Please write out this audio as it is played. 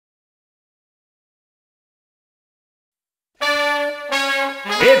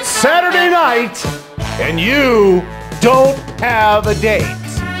It's Saturday night, and you don't have a date.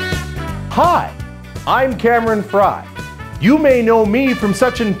 Hi, I'm Cameron Fry. You may know me from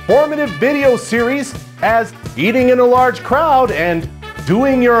such informative video series as Eating in a Large Crowd and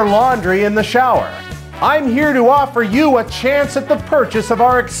Doing Your Laundry in the Shower. I'm here to offer you a chance at the purchase of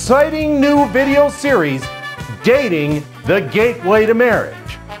our exciting new video series, Dating: The Gateway to Marriage.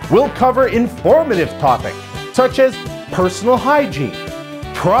 We'll cover informative topics such as personal hygiene,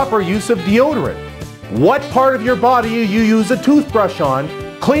 proper use of deodorant, what part of your body you use a toothbrush on,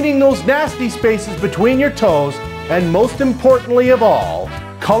 cleaning those nasty spaces between your toes, and most importantly of all,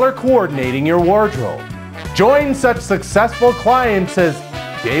 color coordinating your wardrobe. Join such successful clients as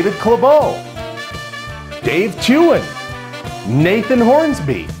David Clabeau, Dave Tewan, Nathan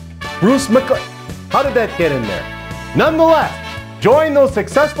Hornsby, Bruce McCullough. How did that get in there? Nonetheless, join those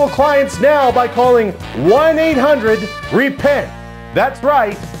successful clients now by calling 1-800-REPENT. That's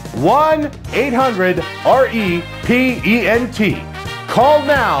right, 1-800-REPENT. Call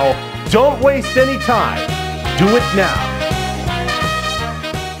now. Don't waste any time. Do it now.